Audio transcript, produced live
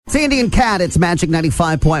Sandy and Kat, it's Magic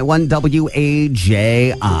 95.1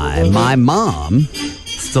 WAJI. My mom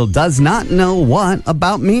still does not know what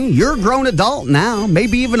about me. You're a grown adult now,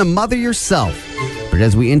 maybe even a mother yourself. But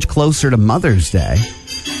as we inch closer to Mother's Day,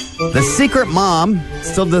 the secret mom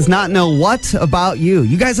still does not know what about you.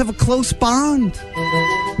 You guys have a close bond.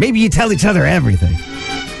 Maybe you tell each other everything.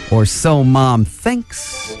 Or so mom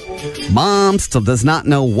thinks. Mom still does not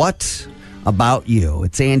know what about you.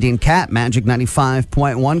 It's Andy and Kat, Magic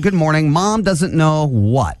 95.1. Good morning. Mom doesn't know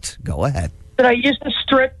what. Go ahead. That I used to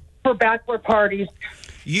strip for bachelor parties.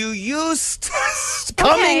 You used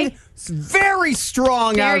coming very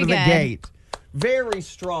strong out of the gate. Very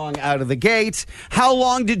strong out of the gate. How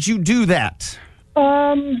long did you do that?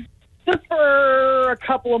 Just for a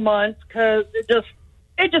couple of months because it just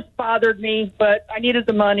bothered me, but I needed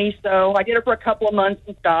the money, so I did it for a couple of months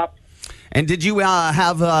and stopped. And did you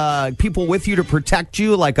have people with you to protect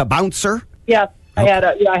you, like a bouncer? Yes, I had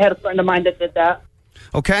a friend of mine that did that.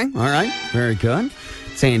 Okay, all right, very good.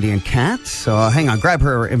 It's Andy and Kat. So hang on, grab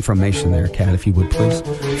her information there, Kat, if you would, please.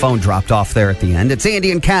 Phone dropped off there at the end. It's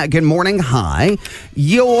Andy and Kat. Good morning. Hi.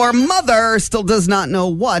 Your mother still does not know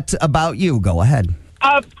what about you. Go ahead.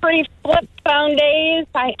 Pre-flip phone days,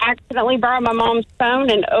 I accidentally borrowed my mom's phone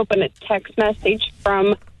and opened a text message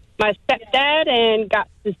from my stepdad and got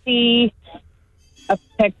to see a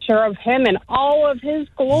picture of him in all of his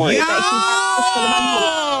glory.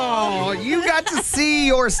 Oh, you got to see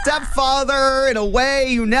your stepfather in a way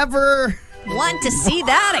you never want to see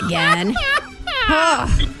that again.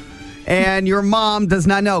 And your mom does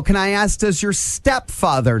not know. Can I ask, does your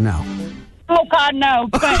stepfather know? Oh, God, no.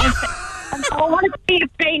 But I want to see if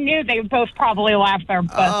they knew. They would both probably laugh their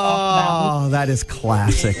butts off. Oh, that is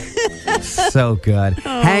classic. So good.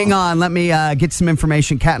 Hang on. Let me get some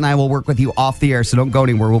information. Kat and I will work with you off the air, so don't go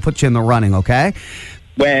anywhere. We'll put you in the running, okay?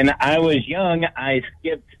 When I was young, I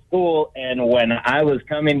skipped school, and when I was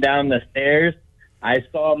coming down the stairs, I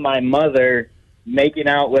saw my mother making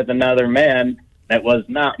out with another man that was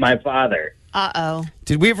not my father. Uh-oh.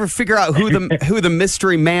 Did we ever figure out who the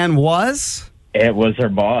mystery man was? It was her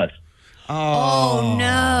boss. Oh,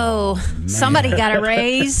 no. Man. Somebody got a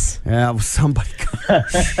raise. Yeah, somebody got.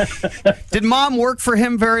 Did mom work for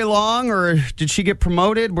him very long, or did she get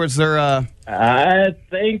promoted? Was there a... I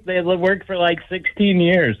think they worked for like 16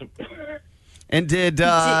 years. And did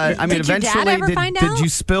eventually, did you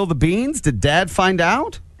spill the beans? Did Dad find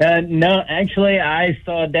out? No, actually, I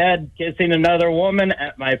saw Dad kissing another woman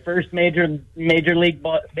at my first major league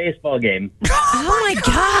baseball game. Oh, my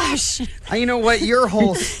gosh. You know what? Your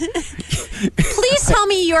whole... Please tell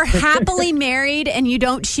me you're happily married and you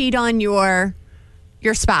don't cheat on your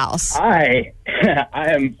spouse. I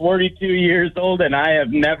am 42 years old and I have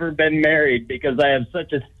never been married because I have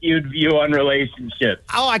such a skewed view on relationships.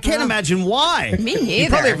 Oh, I can't imagine why. Me neither. You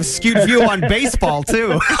probably have a skewed view on baseball,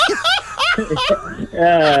 too.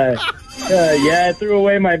 Yeah, I threw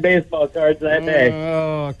away my baseball cards that day.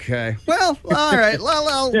 Okay. Well, all right.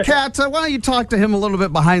 Well, Kat, why don't you talk to him a little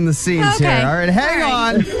bit behind the scenes here? All right, hang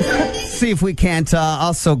on. See if we can't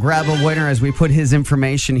also grab a winner as we put his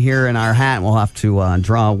information here in our hat. We'll have to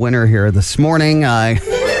draw a winner here this morning.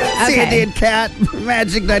 Sandy and Kat,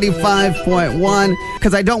 Magic 95.1.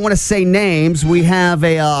 Because I don't want to say names, we have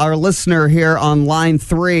our listener here on line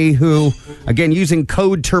 3 who, again, using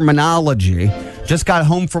code terminology, just got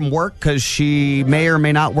home from work because she may or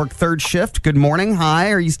may not work third shift. Good morning.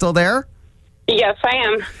 Hi. Are you still there? Yes, I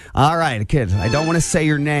am. All right, kid. I don't want to say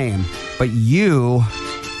your name, but you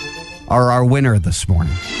are our winner this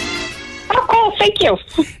morning. Oh, thank you.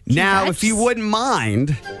 Now, if you wouldn't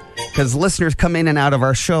mind, because listeners come in and out of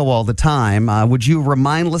our show all the time, would you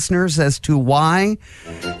remind listeners as to why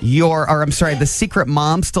the secret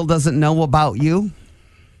mom still doesn't know about you?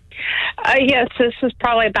 Yes, this was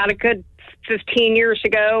probably about a good 15 years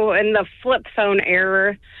ago in the flip phone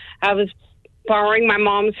era. I was borrowing my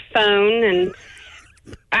mom's phone and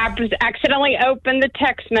I accidentally opened the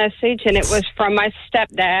text message and it was from my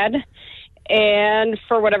stepdad. And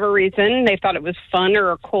for whatever reason, they thought it was fun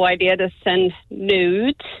or a cool idea to send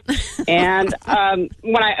nudes. And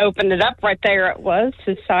when I opened it up, right there it was.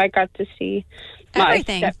 So I got to see my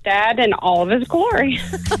stepdad in all of his glory.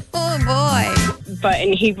 Oh, boy.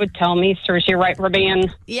 And he would tell me, Seriously, right for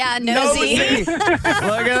being... Yeah, nosy. Look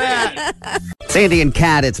at that. Sandy and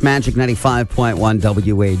Kat, it's Magic 95.1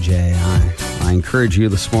 WAJI. I encourage you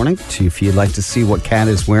this morning to, if you'd like to see what Kat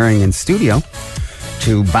is wearing in studio,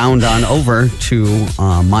 to bound on over to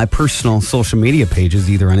my personal social media pages,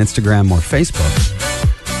 either on Instagram or Facebook.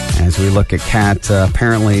 As we look at Kat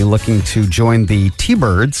apparently looking to join the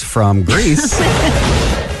T-Birds from Greece.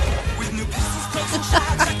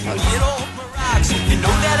 You know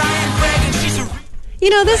that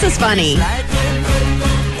This is funny.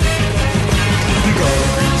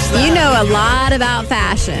 You know a lot about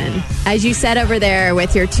fashion, as you sat over there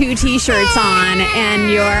with your 2 T-shirts on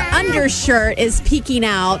and your undershirt is peeking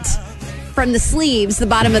out from the sleeves, the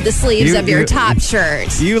bottom of the sleeves of your top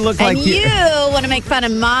shirt. You look like you want to make fun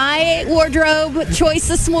of my wardrobe choice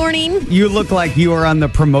this morning? You look like you are on the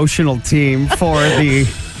promotional team for the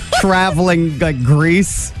traveling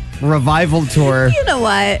Greece revival tour. You know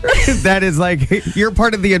what? That is like, you're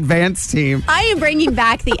part of the advanced team. I am bringing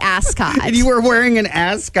back the ascot. And you were wearing an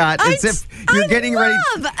ascot as if you're getting ready.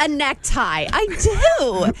 I love a necktie. I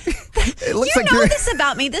do. It looks you like know this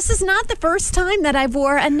about me. This is not the first time that I've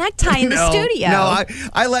wore a necktie in the studio. No,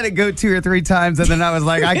 I let it go 2 or 3 times, and then I was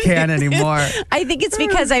like, I can't anymore. I think it's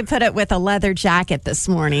because I put it with a leather jacket this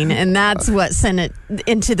morning, and that's what sent it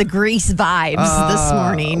into the Grease vibes this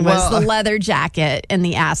morning, was the leather jacket and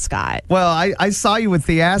the ascot. Well, I saw you with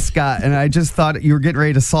the ascot, and I just thought you were getting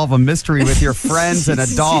ready to solve a mystery with your friends and a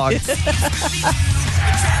dog.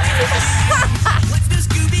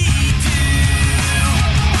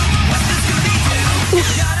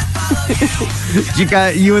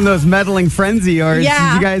 You and those meddling friends of yours.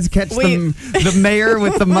 Yeah. Did you guys catch the mayor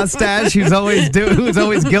with the mustache who's always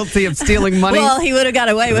guilty of stealing money? Well, he would have got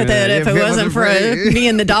away with it if it wasn't for me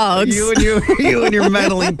and the dogs. You and your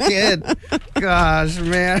meddling kid. Gosh,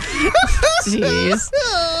 man. Jeez.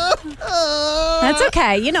 That's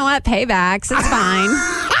okay. You know what? Paybacks. It's fine.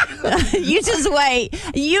 You just wait.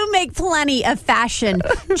 You make plenty of fashion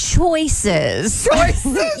choices.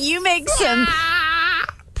 You make some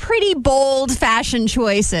pretty bold fashion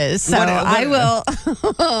choices. So I will.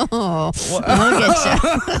 I'll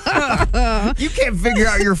get you. You can't figure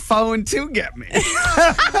out your phone to get me.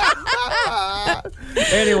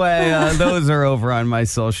 Anyway, those are over on my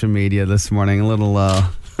social media this morning. A little.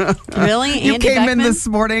 Really? You Andy came Beckman? in this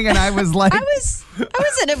morning and I was like. I was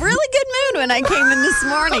in a really good mood when I came in this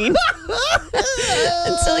morning.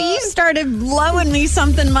 Until you started blowing me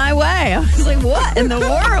something my way. I was like, what in the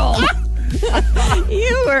world?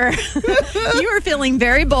 You were feeling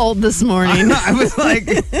very bold this morning. I was like,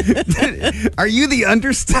 are you the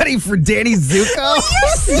understudy for Danny Zuko?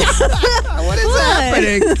 What is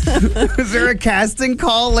happening? Is there a casting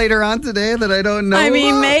call later on today that I don't know I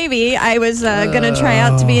mean, about? Maybe. I was going to try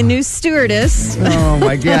out to be a new stewardess. Oh,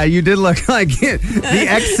 my God. You did look like it. The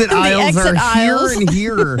exit aisles are aisles. here and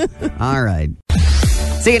here. All right.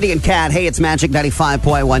 Sandy and Kat. Hey, it's Magic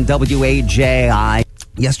 95.1 WAJI.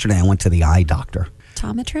 Yesterday, I went to the eye doctor.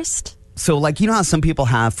 Optometrist? So, you know how some people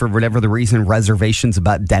have, for whatever the reason, reservations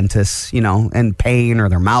about dentists, and pain or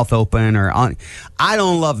their mouth open I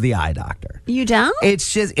don't love the eye doctor. You don't?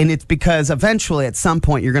 It's just, and it's because eventually at some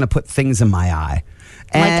point you're going to put things in my eye.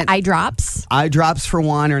 And like eye drops? Eye drops, for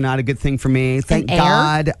one, are not a good thing for me. Thank air?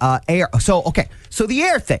 God. Air. So the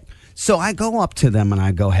air thing. So I go up to them and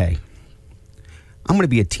I go, hey, I'm going to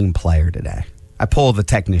be a team player today. I pull the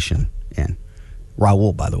technician in.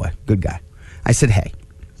 Raul, by the way, good guy. I said, hey,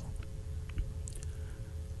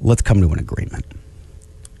 let's come to an agreement.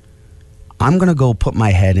 I'm going to go put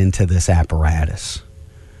my head into this apparatus,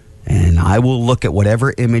 and I will look at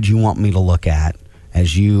whatever image you want me to look at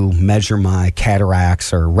as you measure my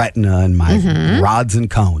cataracts or retina and my rods and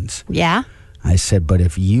cones. Yeah. I said, but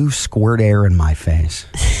if you squirt air in my face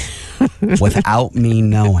without me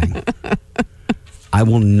knowing, I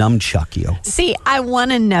will nunchuck you. See, I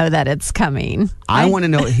want to know that it's coming. I want to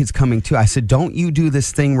know he's coming too. I said, don't you do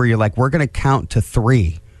this thing where you're like, we're going to count to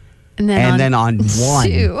 3. And then on 1,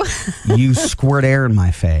 2. You squirt air in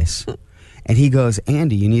my face. And he goes,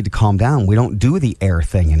 Andy, you need to calm down. We don't do the air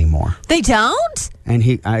thing anymore. They don't?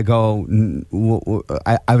 And I go,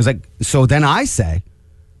 I was like, so then I say,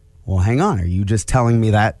 well, hang on. Are you just telling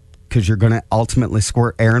me that because you're going to ultimately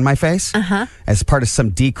squirt air in my face as part of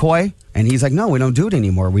some decoy? And he's like, no, we don't do it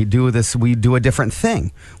anymore. We do a different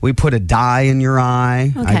thing. We put a dye in your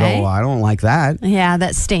eye. Okay. I go, well, I don't like that. Yeah,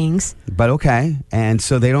 that stings. But okay. And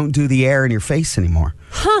so they don't do the air in your face anymore.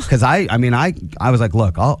 Because I was like,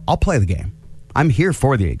 look, I'll play the game. I'm here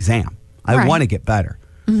for the exam. I want to get better.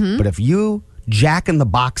 But if you Jack in the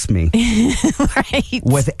Box me Right.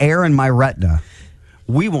 with air in my retina,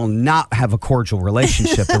 we will not have a cordial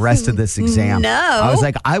relationship the rest of this exam. No. I was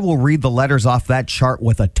like, I will read the letters off that chart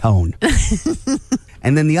with a tone.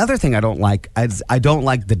 And then the other thing I don't like is I don't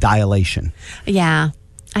like the dilation. Yeah.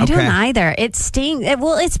 I Okay. don't either. It stings.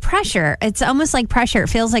 It's pressure. It's almost like pressure. It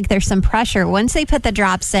feels like there's some pressure. Once they put the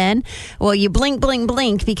drops in, well, you blink, blink,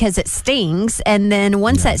 blink because it stings. And then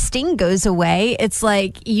once that sting goes away, it's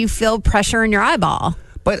like you feel pressure in your eyeball.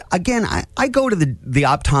 But again, I go to the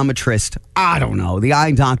optometrist, I don't know, the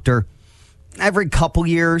eye doctor, every couple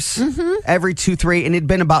years, every 2, 3, and it'd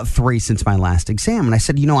been about 3 since my last exam. And I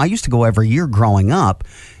said, I used to go every year growing up.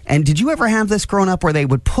 And did you ever have this growing up where they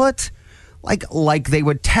would put, like they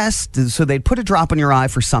would test, so they'd put a drop in your eye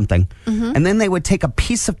for something, and then they would take a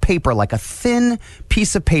piece of paper, like a thin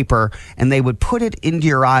piece of paper, and they would put it into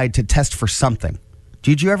your eye to test for something.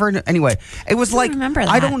 Did you ever? Anyway, it was like,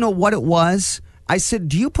 I don't know what it was. I said,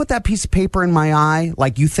 do you put that piece of paper in my eye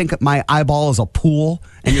like you think my eyeball is a pool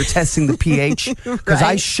and you're testing the pH? Because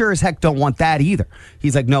I sure as heck don't want that either.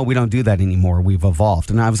 He's like, no, we don't do that anymore. We've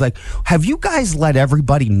evolved. And I was like, have you guys let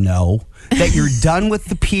everybody know that you're done with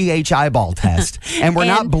the pH eyeball test and we're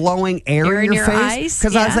not blowing air in your face?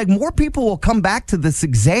 Because I was like, more people will come back to this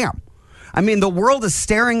exam. I mean, the world is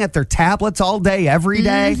staring at their tablets all day, every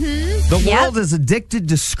day. The world is addicted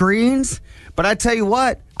to screens. But I tell you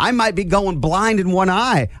what, I might be going blind in one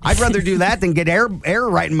eye. I'd rather do that than get air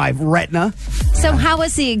right in my retina. So how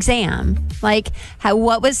was the exam? Like,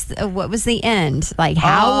 what was the end? Like,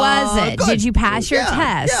 how was it? Good. Did you pass your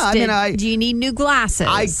test? Yeah, do you need new glasses?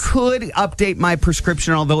 I could update my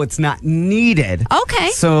prescription, although it's not needed. Okay.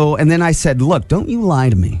 So, and then I said, look, don't you lie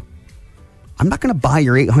to me. I'm not going to buy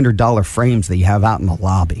your $800 frames that you have out in the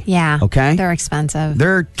lobby. Yeah. Okay? They're expensive.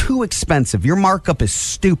 They're too expensive. Your markup is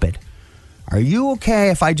stupid. Are you okay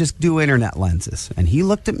if I just do internet lenses? And he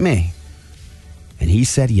looked at me and he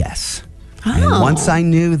said yes. Oh. And once I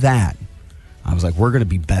knew that, I was like, we're going to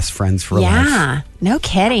be best friends for life. Yeah, no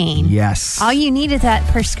kidding. Yes. All you need is that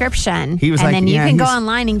prescription. He was and like, then you can go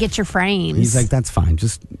online and get your frames. He's like, that's fine.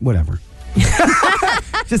 Just whatever.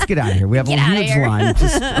 Just get out of here. We have a huge line.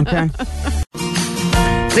 Just, okay.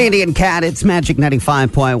 Sandy and Cat, it's Magic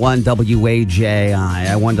 95.1 WAJI.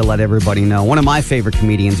 I wanted to let everybody know one of my favorite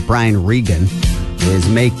comedians, Brian Regan, is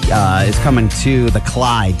coming to the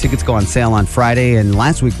Clyde. Tickets go on sale on Friday, and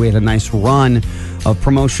last week we had a nice run of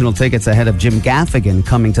promotional tickets ahead of Jim Gaffigan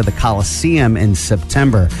coming to the Coliseum in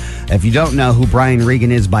September. If you don't know who Brian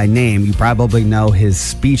Regan is by name, you probably know his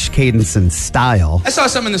speech cadence and style. I saw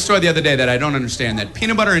something in the store the other day that I don't understand, that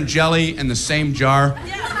peanut butter and jelly in the same jar.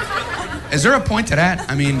 Is there a point to that?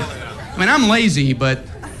 I mean, I'm lazy, but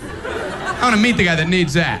I want to meet the guy that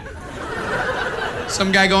needs that.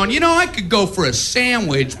 Some guy going, I could go for a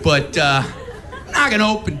sandwich, but I'm not going to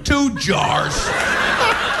open 2 jars.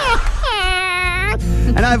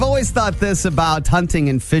 And I've always thought this about hunting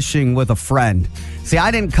and fishing with a friend. See,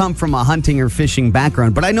 I didn't come from a hunting or fishing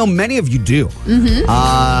background, but I know many of you do.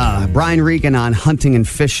 Brian Regan on hunting and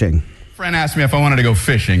fishing. Friend asked me if I wanted to go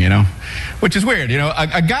fishing, which is weird.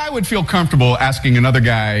 A guy would feel comfortable asking another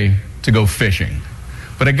guy to go fishing,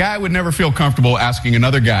 but a guy would never feel comfortable asking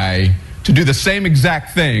another guy to do the same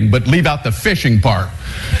exact thing, but leave out the fishing part.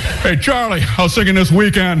 Hey, Charlie, I was thinking this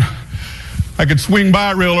weekend I could swing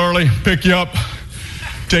by real early, pick you up,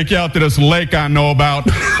 take you out to this lake I know about.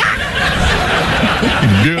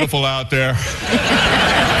 It's beautiful out there.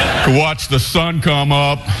 Could watch the sun come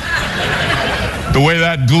up. The way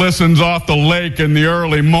that glistens off the lake in the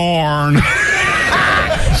early morn.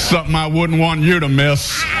 Something I wouldn't want you to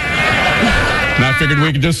miss. And I figured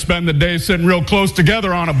we could just spend the day sitting real close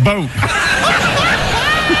together on a boat.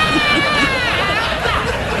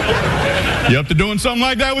 You up to doing something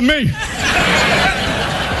like that with me?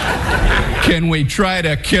 Can we try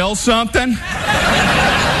to kill something?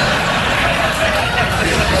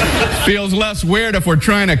 Feels less weird if we're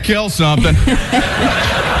trying to kill something.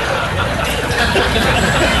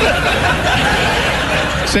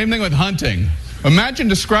 Same thing with hunting. Imagine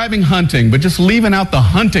describing hunting, but just leaving out the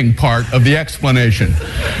hunting part of the explanation.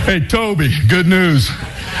 Hey, Toby, good news.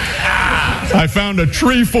 I found a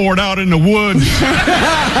tree fort out in the woods.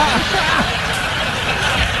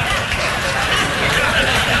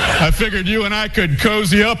 I figured you and I could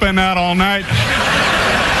cozy up in that all night.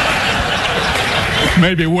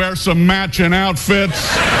 Maybe wear some matching outfits.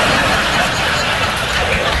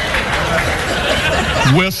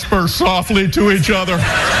 Whisper softly to each other.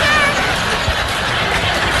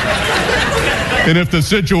 And if the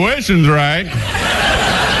situation's right,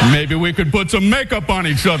 maybe we could put some makeup on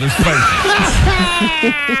each other's face.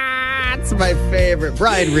 That's my favorite.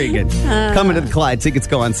 Brian Regan. Coming to the Clyde. Tickets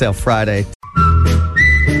go on sale Friday.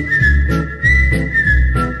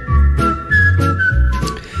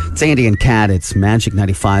 It's Andy and Cat. It's Magic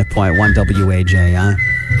 95.1 WAJI.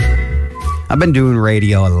 I've been doing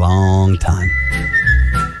radio a long time.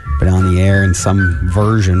 Been on the air in some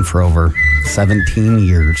version for over 17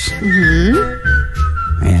 years.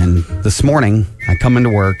 And this morning, I come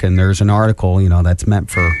into work and there's an article, that's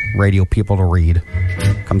meant for radio people to read.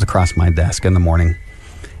 Comes across my desk in the morning.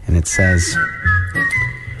 And it says,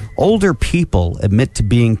 older people admit to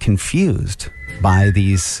being confused by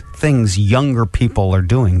these things younger people are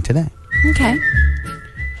doing today. Okay.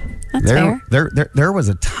 That's fair. There was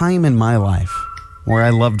a time in my life where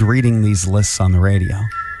I loved reading these lists on the radio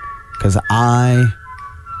because I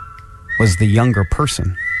was the younger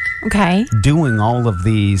person. Okay. Doing all of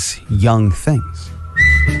these young things.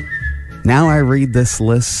 Now I read this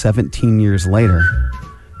list 17 years later,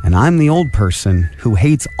 and I'm the old person who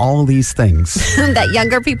hates all these things that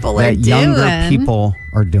younger people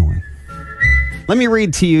are doing. Let me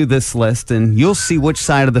read to you this list, and you'll see which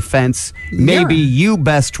side of the fence maybe you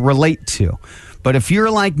best relate to. But if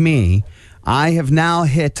you're like me, I have now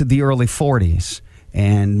hit the early 40s,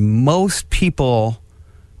 and most people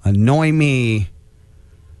annoy me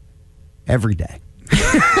every day.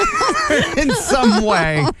 In some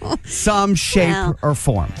way, some shape or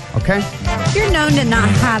form. Okay? You're known to not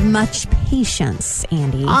have much patience,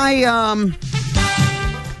 Andy.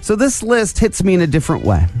 So this list hits me in a different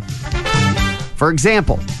way. For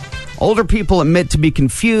example, older people admit to be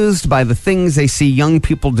confused by the things they see young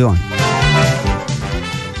people doing.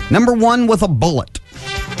 Number one with a bullet.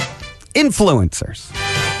 Influencers.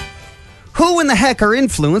 Who in the heck are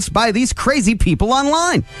influenced by these crazy people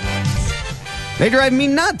online? They drive me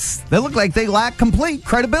nuts. They look like they lack complete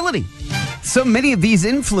credibility. So many of these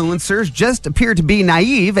influencers just appear to be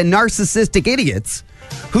naive and narcissistic idiots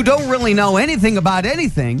who don't really know anything about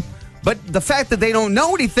anything, but the fact that they don't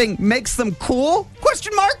know anything makes them cool?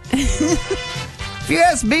 Question mark? If you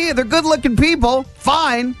ask me, they're good-looking people,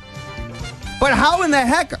 fine. But how in the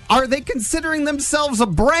heck are they considering themselves a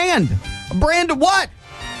brand? A brand of what?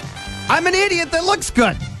 I'm an idiot that looks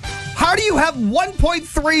good. How do you have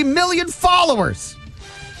 1.3 million followers?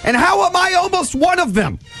 And how am I almost one of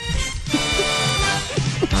them?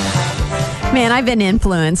 Man, I've been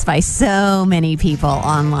influenced by so many people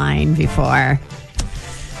online before.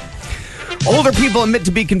 Older people admit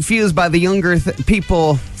to be confused by the younger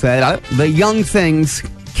people, the young things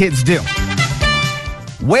kids do.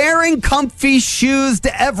 Wearing comfy shoes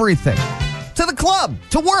to everything. To the club,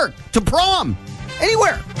 to work, to prom,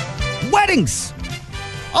 anywhere. Weddings.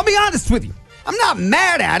 I'll be honest with you. I'm not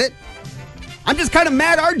mad at it. I'm just kind of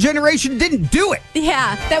mad our generation didn't do it.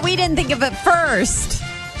 Yeah, that we didn't think of it first.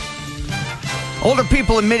 Older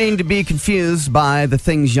people admitting to be confused by the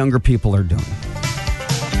things younger people are doing.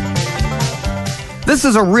 This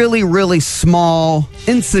is a really, really small,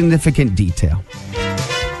 insignificant detail.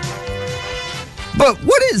 But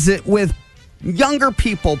what is it with younger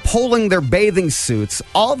people pulling their bathing suits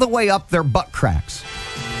all the way up their butt cracks?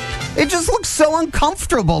 It just looks so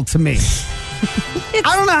uncomfortable to me.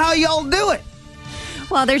 I don't know how y'all do it.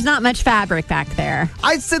 Well, there's not much fabric back there.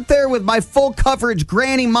 I sit there with my full coverage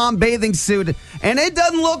granny mom bathing suit, and it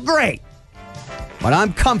doesn't look great. But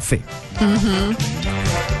I'm comfy. Mm-hmm.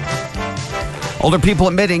 Older people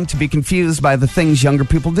admitting to be confused by the things younger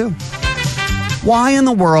people do. Why in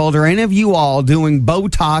the world are any of you all doing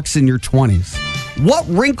Botox in your 20s? What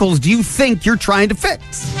wrinkles do you think you're trying to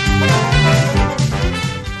fix?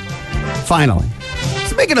 Finally,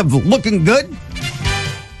 speaking of looking good,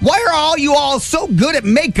 why are all you all so good at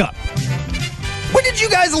makeup? When did you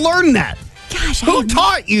guys learn that? Gosh, who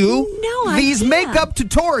taught you these idea. makeup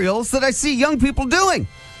tutorials that I see young people doing?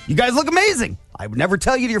 You guys look amazing. I would never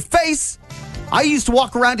tell you to your face. I used to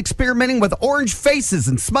walk around experimenting with orange faces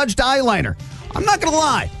and smudged eyeliner. I'm not going to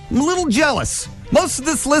lie. I'm a little jealous. Most of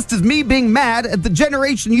this list is me being mad at the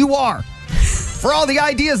generation you are for all the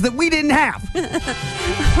ideas that we didn't have.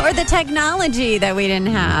 Or the technology that we didn't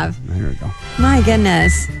have. There we go. My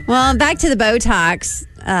goodness. Well, back to the Botox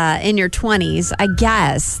in your 20s. I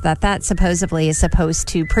guess that supposedly is supposed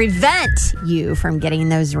to prevent you from getting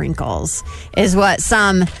those wrinkles, is what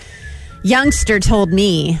some youngster told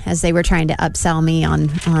me as they were trying to upsell me on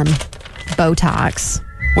Botox.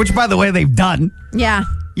 Which, by the way, they've done. Yeah.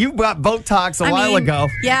 You bought Botox a while ago.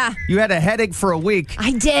 Yeah. You had a headache for a week.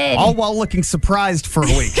 I did. All while looking surprised for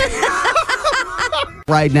a week.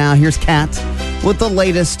 Right now, here's Kat with the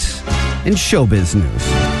latest in showbiz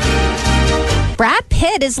news. Brad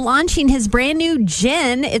Pitt is launching his brand new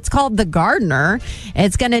gin. It's called The Gardener.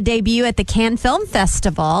 It's going to debut at the Cannes Film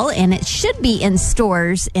Festival, and it should be in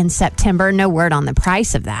stores in September. No word on the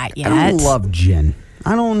price of that yet. I love gin.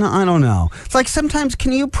 I don't know. It's like sometimes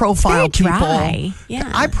can you profile it's very dry. people?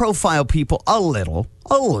 Yeah. I profile people a little,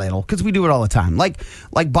 because we do it all the time. Like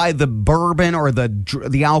by the bourbon or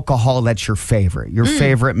the alcohol that's your favorite,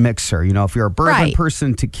 favorite mixer. You know, if you're a bourbon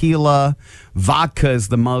person, tequila, vodka is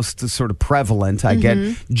the most sort of prevalent. I get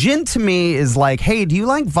gin to me is like, hey, do you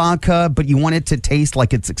like vodka, but you want it to taste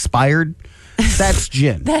like it's expired? That's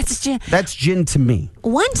gin. That's gin. That's gin to me.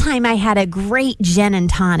 One time I had a great gin and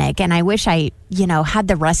tonic, and I wish I, had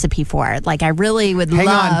the recipe for it. Like, I really would Hang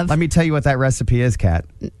love. on. Let me tell you what that recipe is, Kat.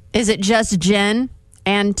 Is it just gin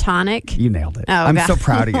and tonic? You nailed it. Oh, I'm God. so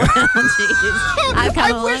proud of you.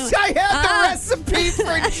 I wish I had the recipe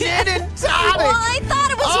for gin and tonic. Well, I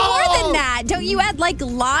thought it was more than that. Don't you add like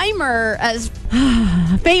lime or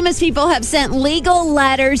famous people have sent legal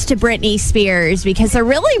letters to Britney Spears because they're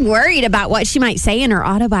really worried about what she might say in her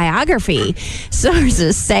autobiography.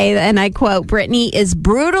 Sources say, and I quote, Britney is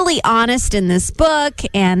brutally honest in this book,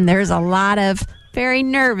 and there's a lot of very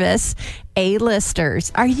nervous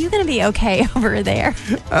A-listers. Are you going to be okay over there?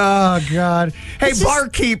 Oh, God. Hey,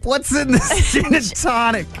 barkeep, what's in this gin and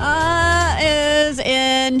tonic? Is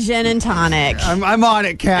in gin and tonic. I'm on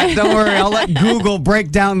it, Kat. Don't worry. I'll let Google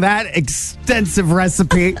break down that extensive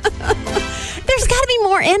recipe. There's got to be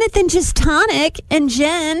more in it than just tonic and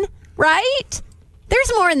gin, right?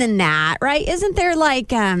 There's more than that, right? Isn't there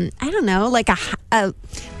like, I don't know, like a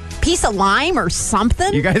piece of lime or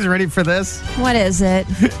something? You guys ready for this? What is it?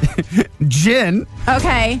 Gin.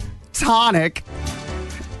 Okay. Tonic.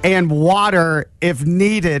 And water if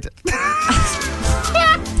needed.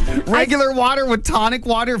 Regular water with tonic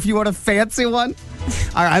water if you want a fancy one.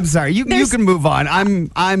 All right, I'm sorry. You can move on.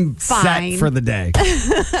 I'm Fine. set for the day.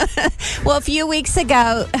 Well, a few weeks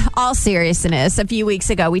ago, all seriousness,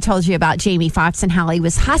 we told you about Jamie Foxx and how he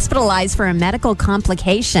was hospitalized for a medical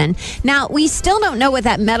complication. Now, we still don't know what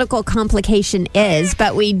that medical complication is,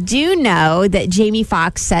 but we do know that Jamie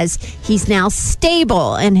Foxx says he's now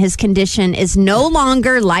stable and his condition is no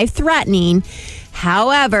longer life-threatening.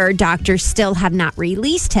 However, doctors still have not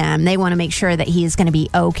released him. They want to make sure that he is going to be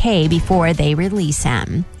okay before they release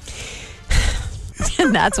him.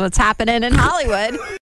 And that's what's happening in Hollywood.